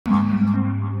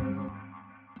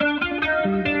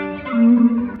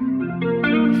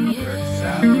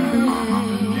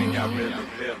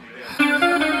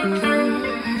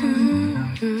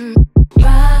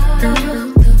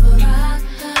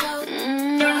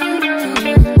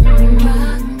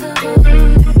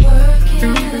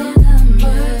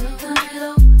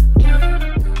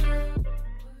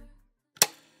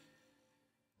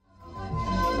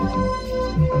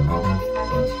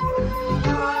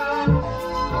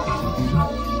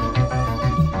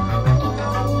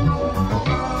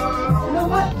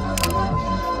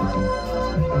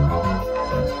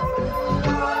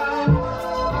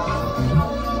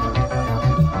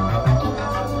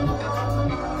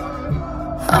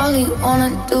All he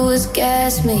wanna do is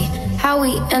gas me. How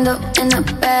we end up in the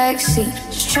backseat,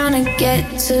 just tryna get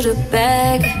to the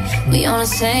bag. We on the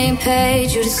same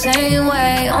page, you the same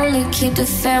way. Only keep the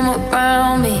fam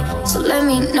around me, so let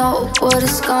me know what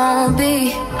it's gonna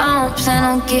be. I don't plan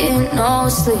on getting no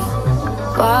sleep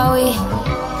while we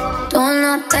doing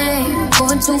our thing,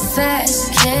 moving too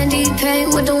fast. Candy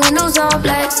paint with the windows all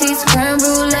black, seats creme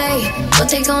brulee. What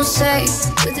they gon' say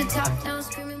with the top down,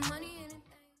 screaming money in it.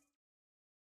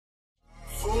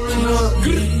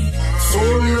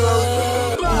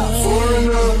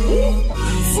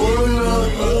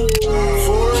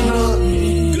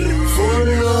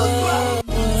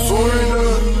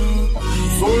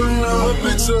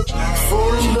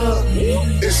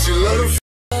 If she love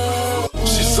her,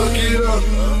 she suck it up.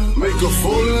 Make her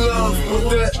fall in love. Put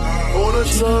that on her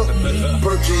tongue,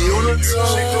 perky on her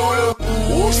tongue. She do it,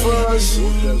 walks for us,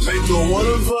 make her one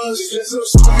of us.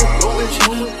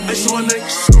 Ice on my neck,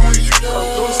 I'm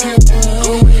those kids,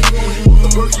 glowing. The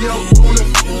perky out,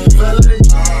 rolling, valet,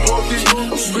 parking.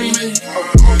 I'm screaming, I'm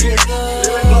talking.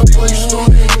 Living body like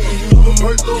starting. I'm a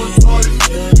perk throwing party.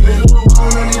 They know I'm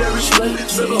cool, I need every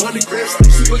respect. 700 grams,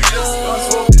 like super gas.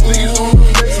 Niggas on the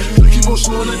face, I keep on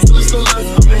showing until it's the left.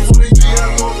 I'm 823,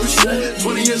 I go up the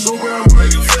 20 years old, where I'm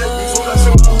like a fat. Before I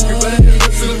show up, you better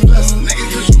invest in the best. Nigga,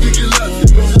 cause you think you left. You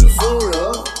go to the phone,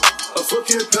 huh? I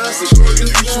fucking pass it. Show her the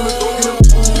beach on the dog in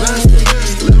the master.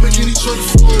 Lamborghini truck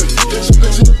forward. Get your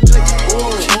bitch in the tank,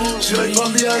 boring. She like,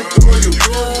 Poppy, I adore you.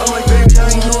 I'm like, baby,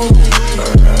 I ain't know you.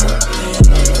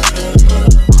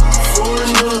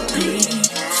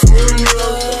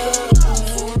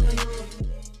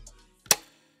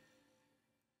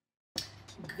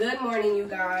 Good morning, you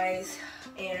guys,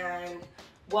 and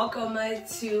welcome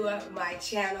to my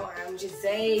channel. I'm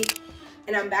𝙿𝚃𝚾,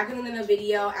 and I'm back with another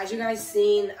video. As you guys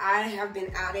seen, I have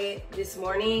been at it this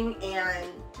morning, and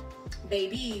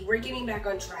baby, we're getting back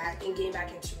on track and getting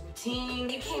back into routine.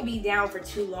 You can't be down for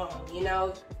too long, you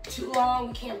know? Too long,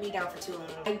 you can't be down for too long.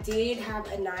 I did have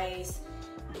a nice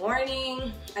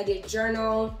morning. I did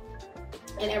journal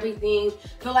and everything.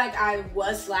 Feel like I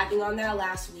was slacking on that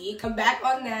last week. I'm back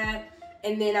on that.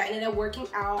 And then I ended up working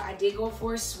out. I did go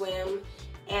for a swim,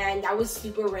 and that was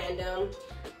super random.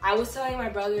 I was telling my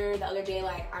brother the other day,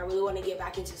 like, I really want to get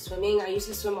back into swimming. I used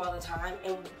to swim all the time,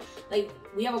 and like,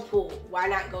 we have a pool. Why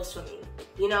not go swimming?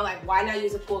 You know, like, why not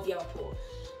use a pool if you have a pool?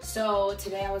 So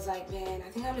today I was like, man,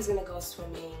 I think I'm just gonna go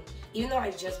swimming. Even though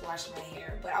I just washed my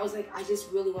hair, but I was like, I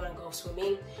just really want to go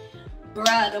swimming.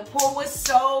 Bruh, the pool was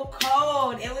so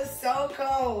cold. It was so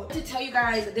cold. To tell you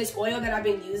guys, this oil that I've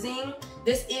been using,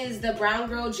 this is the Brown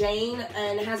Girl Jane,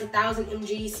 and it has 1000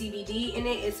 mg CBD in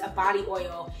it. It's a body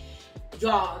oil.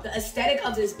 Y'all, the aesthetic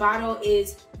of this bottle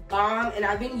is bomb, and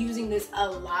I've been using this a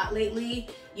lot lately.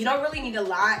 You don't really need a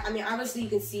lot. I mean, obviously you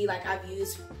can see like I've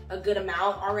used a good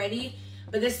amount already,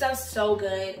 but this stuff's so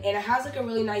good, and it has like a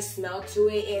really nice smell to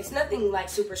it. It's nothing like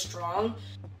super strong.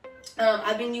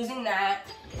 I've been using that.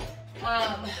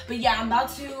 But yeah, I'm about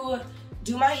to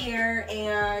do my hair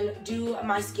and do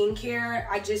my skincare.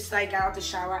 I just like got out the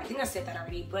shower. I think I said that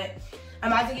already, but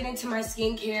I'm about to get into my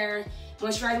skincare,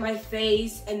 moisturize my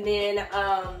face, and then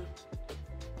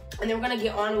we're gonna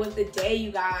get on with the day,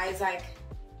 you guys. Like,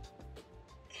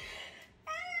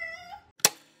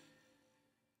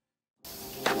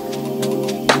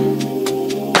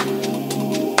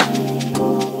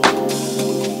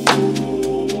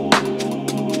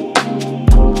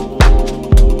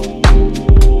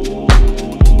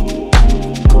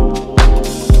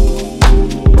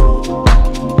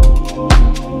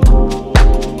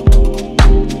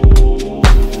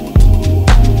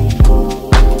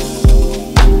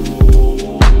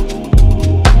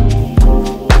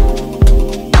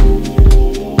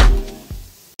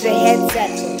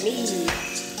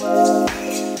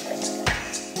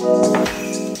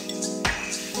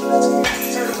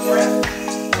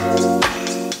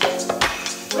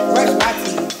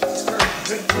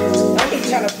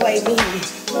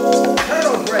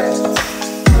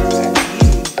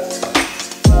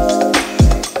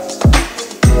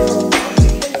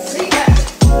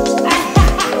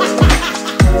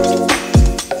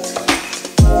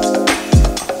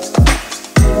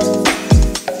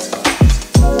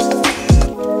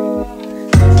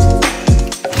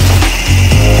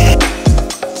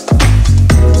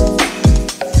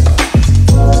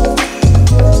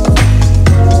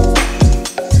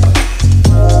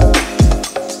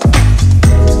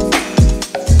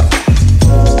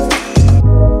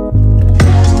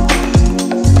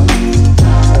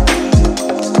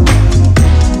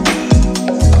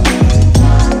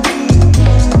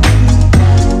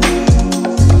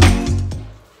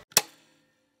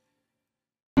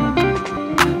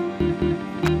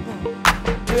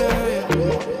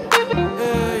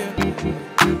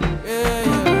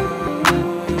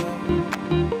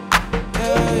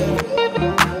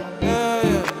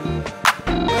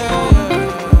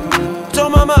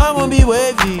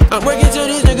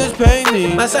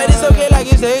 My side is okay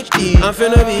like it's HD. I'm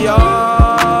finna be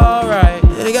alright.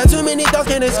 I got too many thoughts,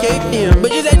 can't escape them.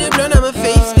 But just like the blunt, I'ma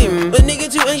face them. A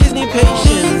nigga too anxious, need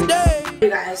patience.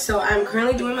 Hey guys, so I'm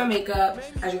currently doing my makeup.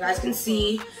 As you guys can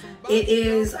see, it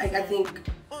is like, I think,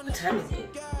 what time is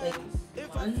it?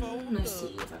 Like 1? Let's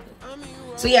see.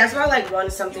 So yeah, it's about like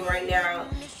 1 something right now.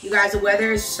 You guys, the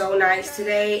weather is so nice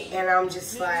today, and I'm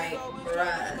just like,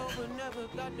 bruh.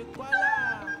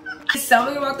 There's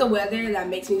something about the weather that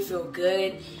makes me feel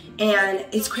good, and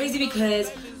it's crazy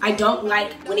because I don't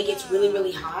like when it gets really,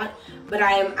 really hot, but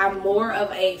I'm more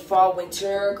of a fall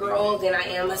winter girl than I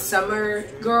am a summer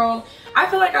girl. I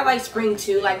feel like I like spring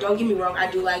too. Like, don't get me wrong,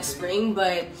 I do like spring,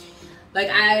 but like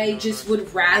I just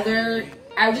would rather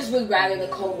the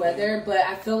cold weather. But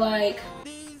I feel like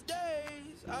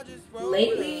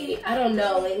lately, I don't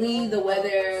know, lately the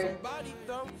weather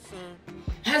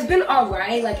has been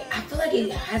alright. Like, I feel like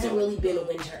it hasn't really been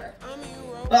winter.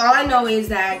 But all I know is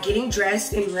that getting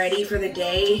dressed and ready for the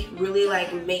day really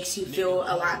like makes you feel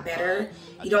a lot better.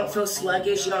 You don't feel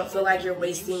sluggish, you don't feel like you're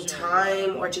wasting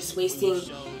time or just wasting,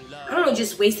 I don't know,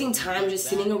 just wasting time just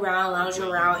sitting around, lounging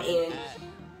around in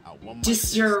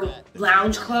just your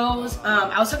lounge clothes.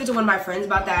 I was talking to one of my friends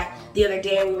about that the other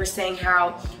day, and we were saying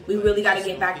how we really got to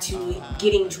get back to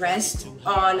getting dressed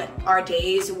on our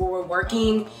days where we're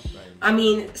working. I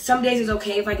mean, some days is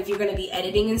okay if you're gonna be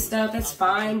editing and stuff, that's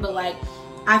fine, but like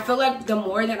I feel like the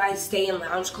more that I stay in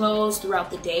lounge clothes throughout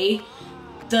the day,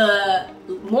 the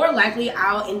more likely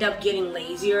I'll end up getting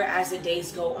lazier as the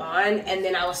days go on, and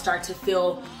then I will start to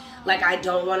feel like I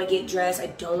don't want to get dressed, I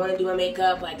don't want to do my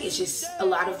makeup, like it's just a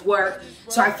lot of work.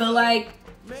 So I feel like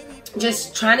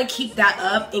just trying to keep that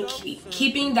up and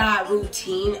keeping that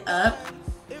routine up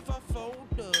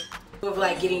of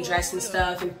like getting dressed and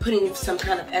stuff and putting some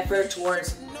kind of effort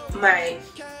towards my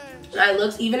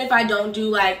looks. Even if I don't do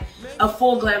like a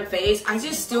full glam face, I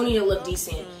just still need to look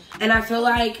decent. And I feel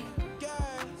like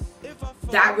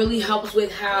that really helps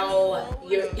with how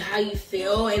you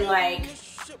feel and like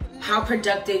how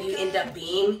productive you end up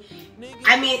being.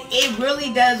 I mean, it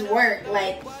really does work.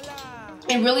 Like,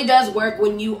 it really does work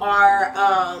when you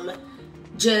are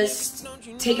just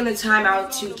taking the time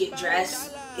out to get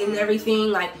dressed and everything.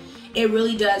 Like, it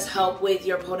really does help with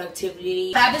your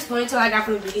productivity. I have this ponytail I got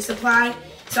from the beauty supply,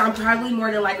 so I'm probably more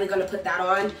than likely going to put that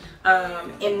on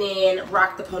and then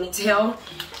rock the ponytail.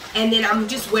 And then I'm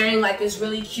just wearing like this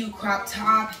really cute crop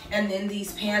top and then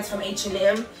these pants from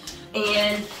H&M.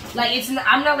 And like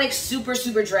I'm not like super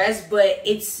dressed, but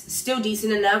it's still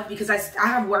decent enough because I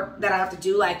have work that I have to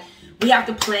do. Like, we have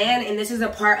to plan, and this is a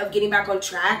part of getting back on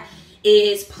track,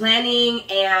 is planning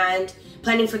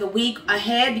for the week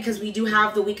ahead, because we do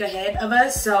have the week ahead of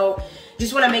us. So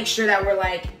just want to make sure that we're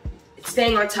like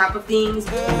staying on top of things.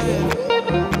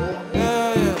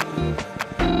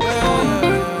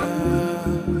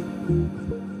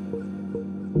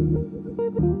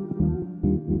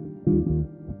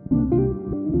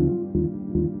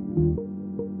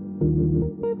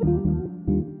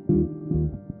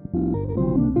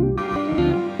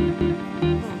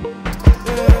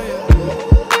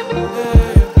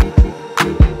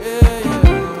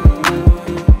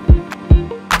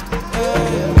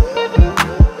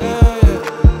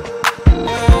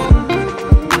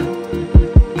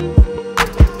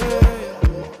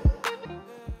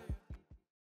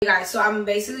 Guys, so I'm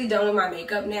basically done with my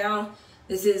makeup now.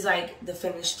 This is like the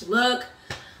finished look.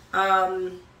 I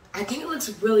think it looks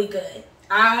really good.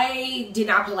 I did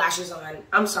not put lashes on.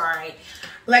 I'm sorry.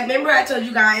 Like, remember I told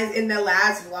you guys in the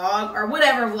last vlog, or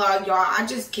whatever vlog, y'all, I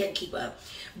just can't keep up.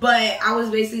 But I was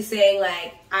basically saying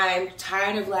like I'm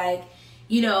tired of like,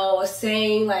 you know,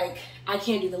 saying like I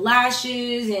can't do the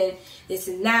lashes and this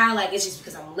and that. Like, it's just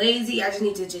because I'm lazy. I just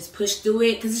need to just push through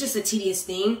it because it's just a tedious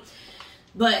thing.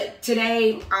 But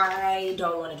today, I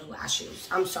don't want to do lashes.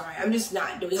 I'm sorry. I'm just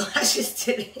not doing lashes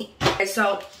today. Okay,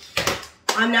 so,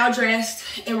 I'm now dressed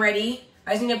and ready.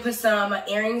 I just need to put some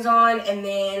earrings on, and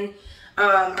then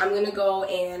I'm going to go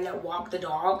and walk the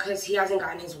dog because he hasn't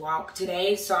gotten his walk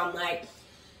today. So, I'm like,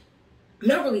 I'm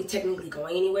not really technically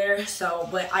going anywhere. So,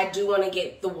 but I do want to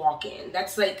get the walk in.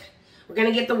 That's like, we're going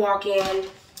to get the walk in.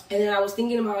 And then I was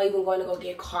thinking about even going to go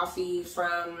get coffee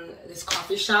from this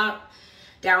coffee shop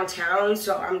downtown,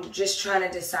 so I'm just trying to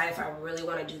decide if I really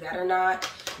want to do that or not.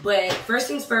 But first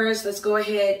things first, let's go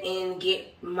ahead and get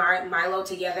Milo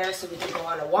together so we can go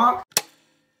on a walk.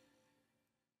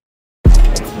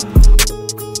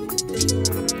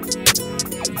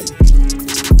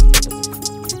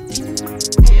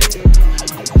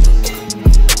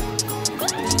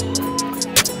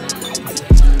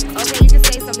 Okay, you can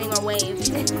say something or wave.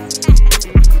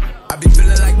 I be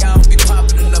feeling like I don't be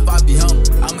popping enough, I be humble.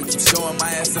 I'ma keep showing my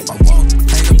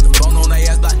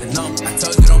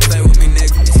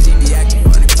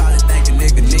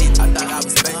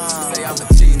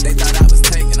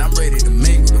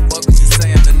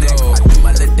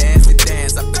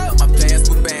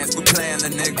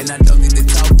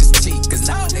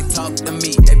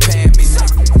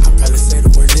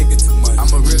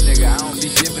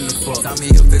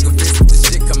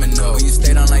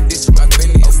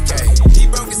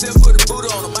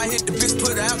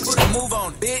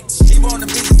on it. Bitch, keep on the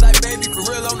beats like baby,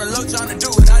 for real on the low, tryna do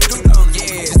what I do.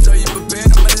 Yeah, so you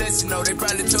prepared, I'ma let you know. They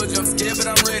probably told you I'm scared, but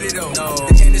I'm ready though. No,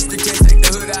 the industry can't take the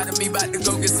hood out of me, about to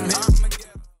go get some hits.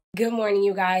 Good morning,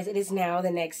 you guys. It is now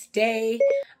the next day.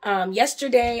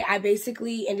 Yesterday, I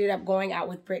basically ended up going out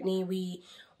with Brittany. We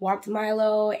walked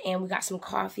Milo and we got some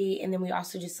coffee, and then we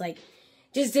also just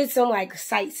did some like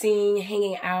sightseeing,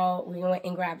 hanging out. We went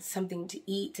and grabbed something to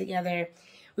eat together.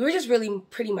 We were just really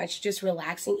pretty much just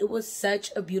relaxing. It was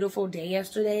such a beautiful day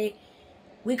yesterday.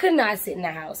 We could not sit in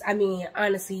the house. I mean,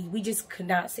 honestly, we just could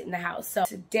not sit in the house. So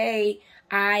today,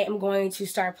 I am going to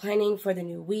start planning for the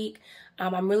new week.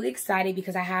 I'm really excited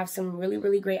because I have some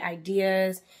really great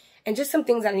ideas and just some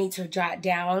things that I need to jot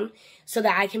down so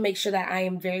that I can make sure that I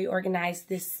am very organized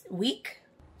this week.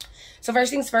 So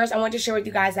first things first, I want to share with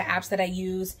you guys the apps that I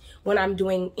use when I'm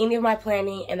doing any of my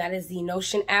planning, and that is the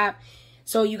Notion app.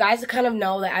 So you guys kind of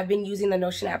know that I've been using the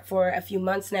Notion app for a few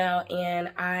months now,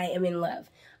 and I am in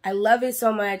love. I love it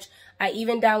so much. I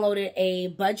even downloaded a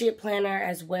budget planner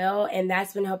as well, and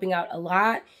that's been helping out a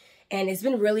lot. And it's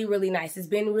been really nice. It's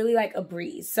been really like a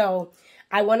breeze. So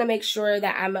I want to make sure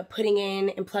that I'm putting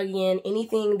in and plugging in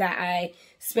anything that I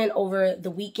spent over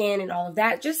the weekend and all of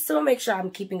that, just to make sure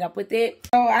I'm keeping up with it.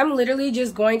 So I'm literally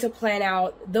just going to plan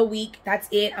out the week. That's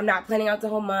it. I'm not planning out the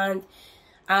whole month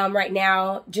right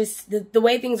now. Just the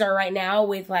way things are right now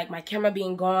with like my camera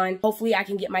being gone. Hopefully I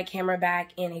can get my camera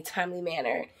back in a timely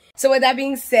manner. So with that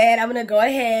being said, I'm going to go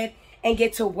ahead and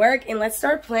get to work, and let's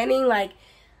start planning. Like,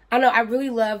 I don't know, I really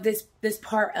love this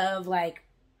part of like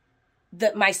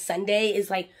my Sunday is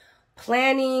like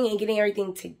planning and getting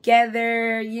everything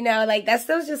together, you know, like that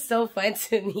stuff's just so fun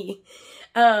to me.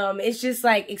 It's just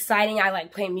like exciting. I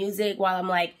like play music while I'm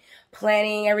like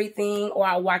planning everything, or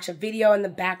I watch a video in the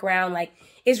background. Like,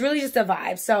 it's really just a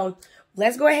vibe. So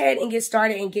let's go ahead and get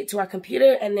started and get to our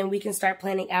computer, and then we can start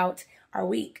planning out our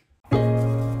week. I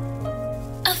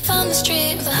found the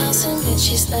street with a house in which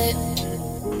she slept.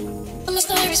 My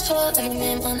stories put every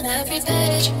name on every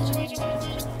page.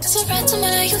 It's a right to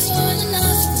make you fall in love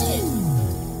with me.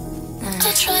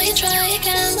 I'll try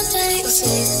again one day, we'll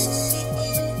see.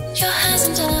 Your hands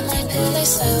under my pillow,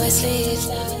 so I sleep.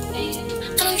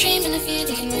 And I'm dreaming of you,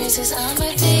 the music on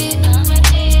my feet. I'm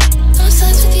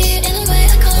obsessed with you in a way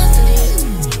I can't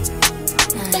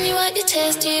believe. When you wipe your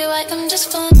tears, do you wipe them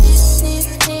just for me?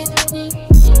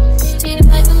 Do you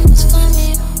wipe them just for me?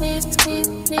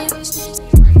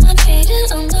 I'm fading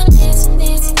on my knees.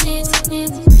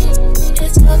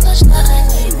 It's so much that I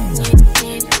need.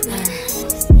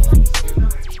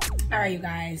 Alright, you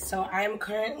guys, so I'm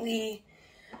currently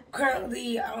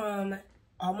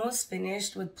almost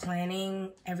finished with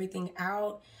planning everything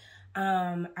out.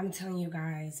 I'm telling you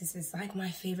guys, this is like my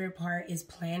favorite part, is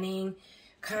planning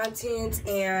content.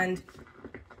 And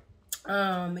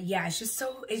yeah, it's just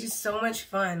so much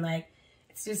fun. Like,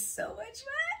 it's just so much fun.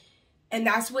 And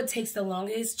that's what takes the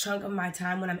longest chunk of my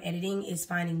time when I'm editing, is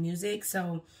finding music.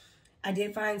 So I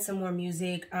did find some more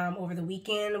music over the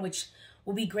weekend, which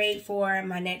will be great for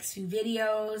my next few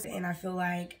videos. And I feel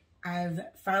like I've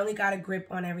finally got a grip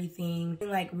on everything. I'm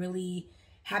like really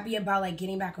happy about like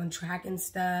getting back on track and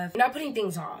stuff, not putting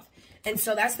things off. And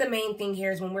so that's the main thing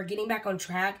here, is when we're getting back on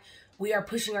track, we are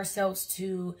pushing ourselves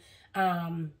to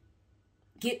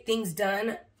get things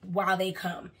done while they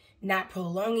come. Not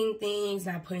prolonging things,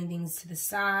 not putting things to the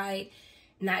side,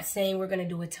 not saying we're going to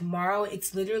do it tomorrow.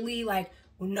 It's literally like,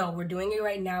 no, we're doing it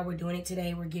right now. We're doing it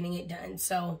today. We're getting it done.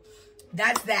 So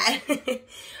that's that.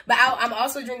 But I'm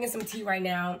also drinking some tea right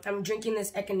now. I'm drinking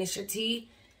this echinacea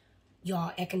tea.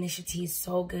 Y'all, echinacea tea is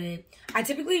so good. I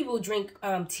typically will drink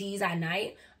teas at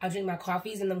night. I'll drink my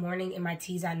coffees in the morning and my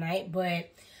teas at night.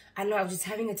 But I don't know, I was just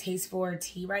having a taste for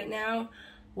tea right now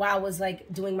while I was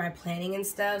like doing my planning and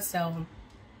stuff. So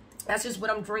that's just what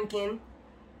I'm drinking.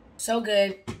 So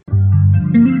good.